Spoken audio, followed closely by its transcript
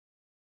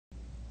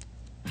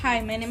Hi,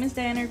 my name is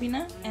Diana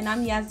Urbina. And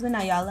I'm Yasmin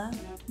Ayala.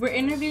 We're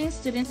interviewing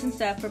students and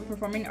staff from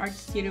Performing Arts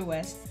Studio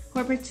West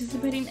who are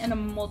participating in a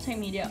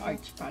multimedia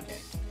arts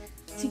project.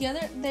 Together,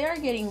 they are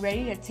getting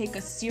ready to take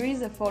a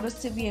series of photos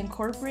to be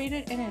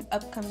incorporated in an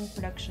upcoming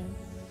production.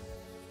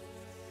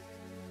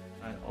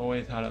 I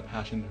always had a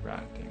passion for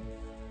acting.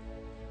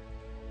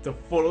 The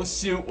photo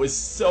shoot was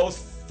so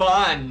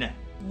fun!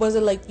 Was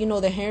it like,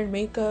 the hair and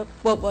makeup?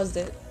 What was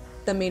it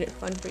that made it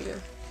fun for you?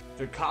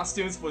 The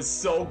costumes was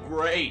so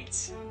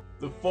great!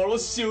 The photo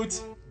shoot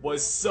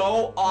was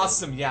so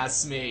awesome,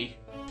 Yasmin!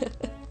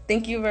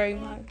 Thank you very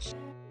much.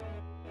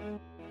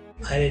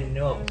 I didn't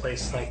know a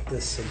place like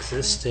this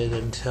existed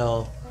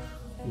until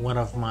one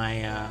of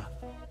my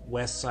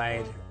West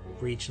Side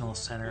Regional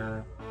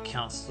Center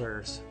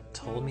counselors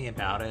told me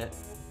about it,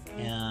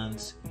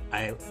 and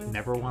I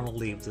never want to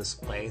leave this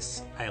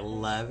place. I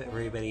love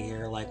everybody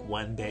here like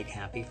one big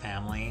happy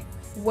family.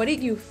 What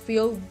did you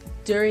feel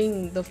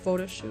during the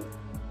photo shoot?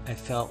 I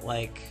felt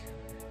like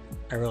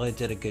I really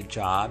did a good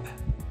job,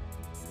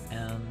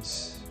 and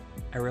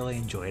I really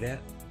enjoyed it.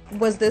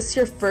 Was this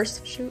your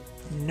first shoot?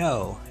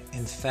 No.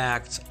 In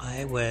fact,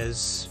 I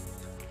was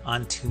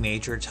on 2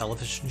 major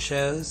television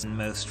shows, and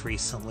most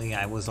recently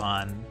I was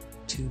on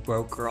 2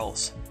 Broke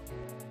Girls.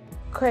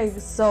 Craig,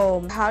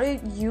 so how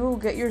did you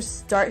get your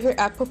start here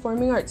at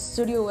Performing Arts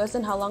Studio West,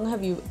 and how long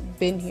have you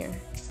been here?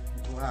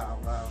 Wow.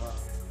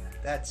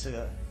 That's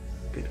a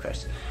good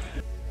question.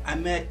 I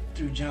met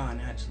through John,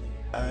 actually.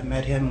 I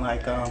met him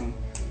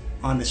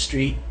on the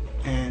street,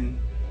 and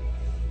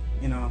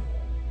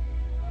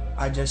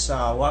I just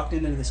walked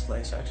into this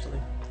place,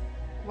 actually.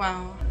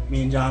 Wow.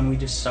 Me and John, we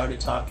just started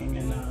talking,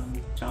 and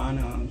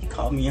John, he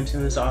called me into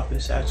his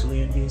office,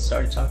 actually, and he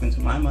started talking to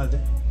my mother,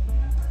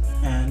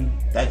 and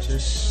that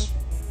just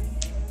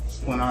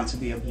went on to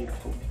be a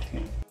beautiful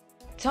thing.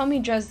 Tell me,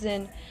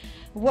 Justin,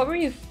 what were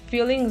your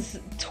feelings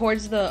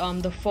towards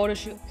the photo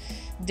shoot?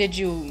 Did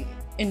you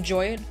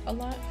enjoy it a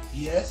lot?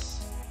 Yes,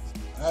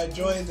 I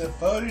enjoyed the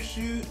photo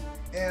shoot,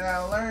 and I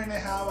learned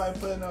how I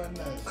put on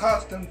the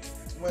costume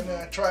when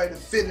I tried to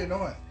fit it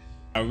on.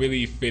 I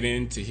really fit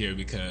into here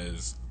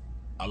because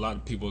a lot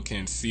of people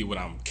can see what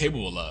I'm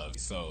capable of,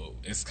 so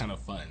it's kind of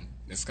fun.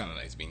 It's kind of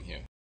nice being here.